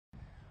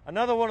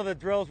Another one of the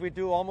drills we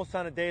do almost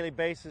on a daily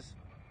basis,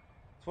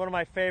 it's one of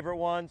my favorite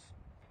ones,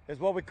 is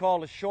what we call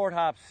the short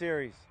hop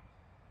series.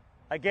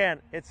 Again,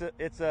 it's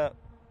a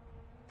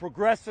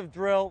progressive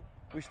drill.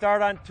 We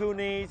start on 2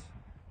 knees.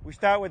 We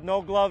start with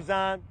no gloves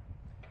on.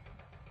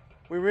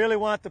 We really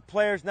want the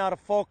players now to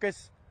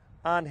focus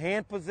on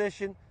hand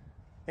position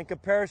in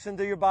comparison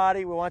to your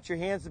body. We want your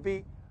hands to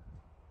be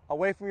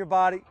away from your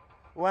body.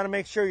 We want to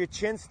make sure your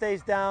chin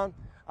stays down.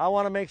 I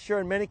want to make sure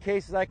in many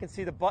cases I can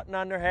see the button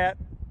on their hat.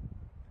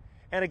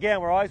 And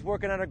again, we're always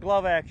working on our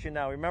glove action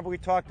now. Remember we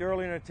talked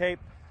earlier in the tape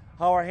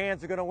how our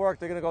hands are going to work.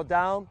 They're going to go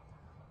down,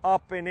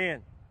 up, and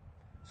in.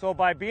 So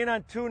by being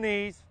on 2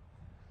 knees,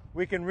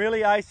 we can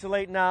really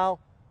isolate now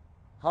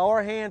how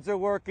our hands are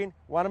working.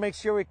 We want to make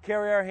sure we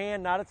carry our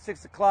hand not at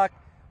 6 o'clock,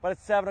 but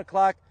at 7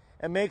 o'clock,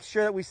 and make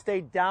sure that we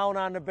stay down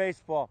on the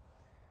baseball.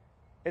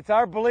 It's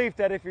our belief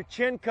that if your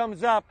chin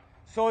comes up,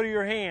 so do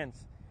your hands.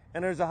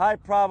 And there's a high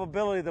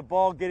probability of the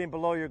ball getting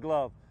below your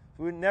glove.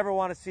 So we never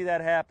want to see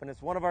that happen.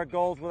 It's one of our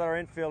goals with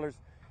our infielders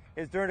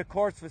is during the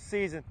course of a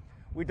season,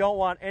 we don't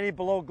want any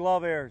below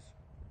glove errors.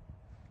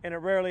 And it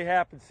rarely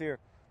happens here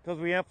because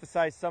we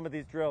emphasize some of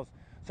these drills.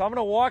 So I'm going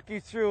to walk you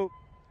through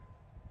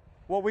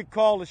what we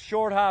call the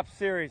short hop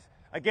series.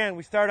 Again,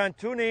 we start on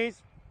 2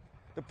 knees.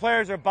 The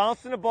players are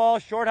bouncing the ball,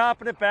 short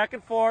hopping it back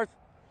and forth,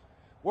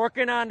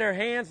 working on their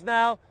hands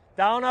now,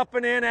 down, up,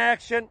 and in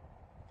action,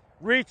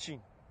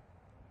 reaching.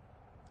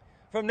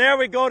 From there,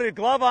 we go to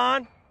glove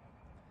on.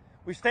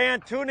 We stay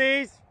on 2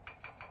 knees.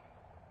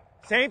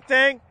 Same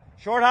thing,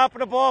 short hopping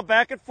the ball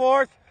back and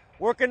forth,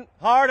 working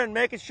hard and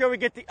making sure we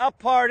get the up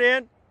part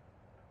in,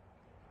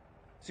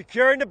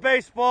 securing the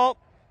baseball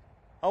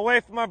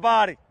away from our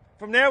body.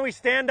 From there, we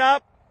stand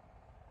up.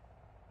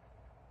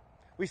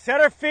 We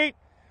set our feet.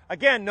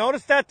 Again,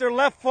 notice that their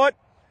left foot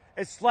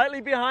is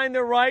slightly behind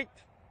their right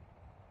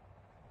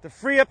to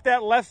free up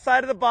that left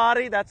side of the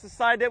body. That's the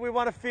side that we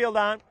want to field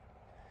on.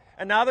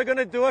 And now they're going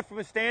to do it from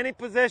a standing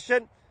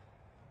position,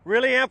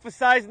 really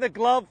emphasizing the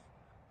glove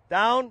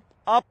down,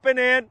 up, and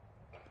in.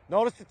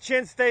 Notice the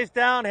chin stays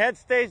down, head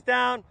stays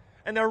down,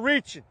 and they're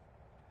reaching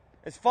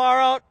as far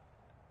out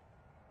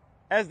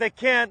as they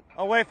can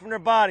away from their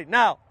body.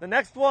 Now, the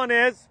next one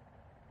is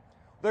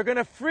they're going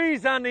to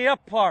freeze on the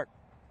up part.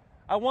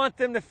 I want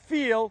them to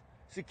feel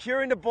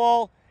securing the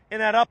ball in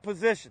that up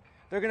position.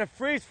 They're going to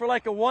freeze for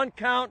like a 1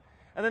 count,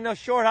 and then they'll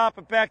short hop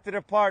it back to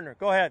their partner.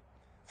 Go ahead.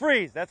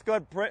 Freeze. That's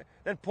good.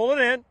 Then pull it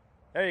in.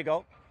 There you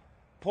go.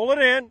 Pull it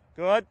in.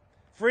 Good.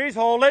 Freeze.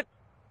 Hold it.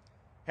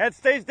 Head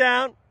stays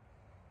down.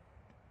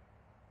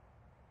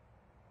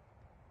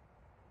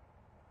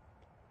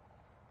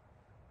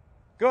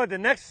 Good. The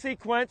next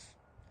sequence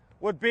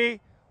would be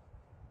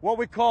what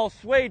we call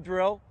sway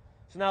drill.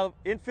 So now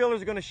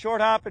infielders are going to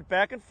short hop it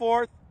back and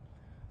forth.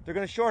 They're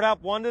going to short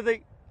hop one to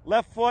the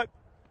left foot,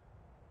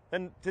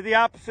 then to the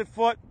opposite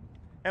foot.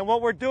 And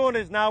what we're doing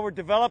is now we're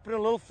developing a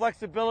little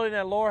flexibility in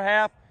that lower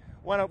half.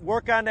 Want to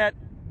work on that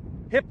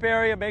hip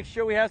area, make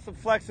sure we have some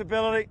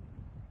flexibility.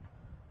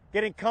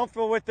 Getting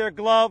comfortable with their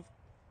glove,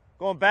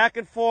 going back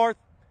and forth.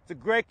 It's a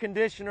great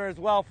conditioner as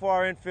well for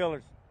our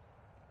infielders.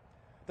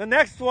 The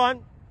next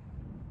one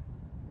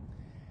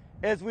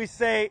is we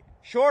say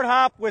short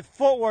hop with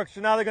footwork. So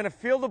now they're going to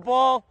field the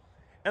ball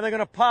and they're going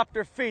to pop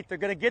their feet. They're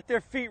going to get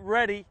their feet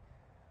ready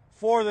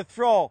for the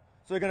throw.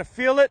 So they're going to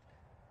field it,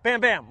 bam,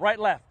 bam, right,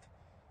 left,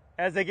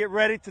 as they get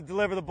ready to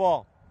deliver the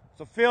ball.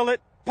 So field it,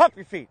 pump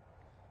your feet.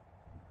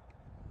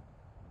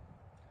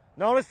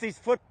 Notice this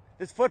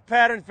foot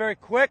pattern is very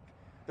quick.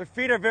 Their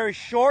feet are very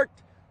short.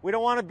 We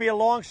don't want to be a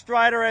long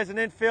strider as an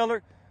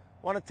infielder.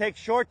 We want to take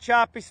short,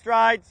 choppy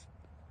strides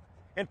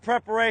in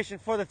preparation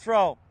for the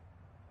throw.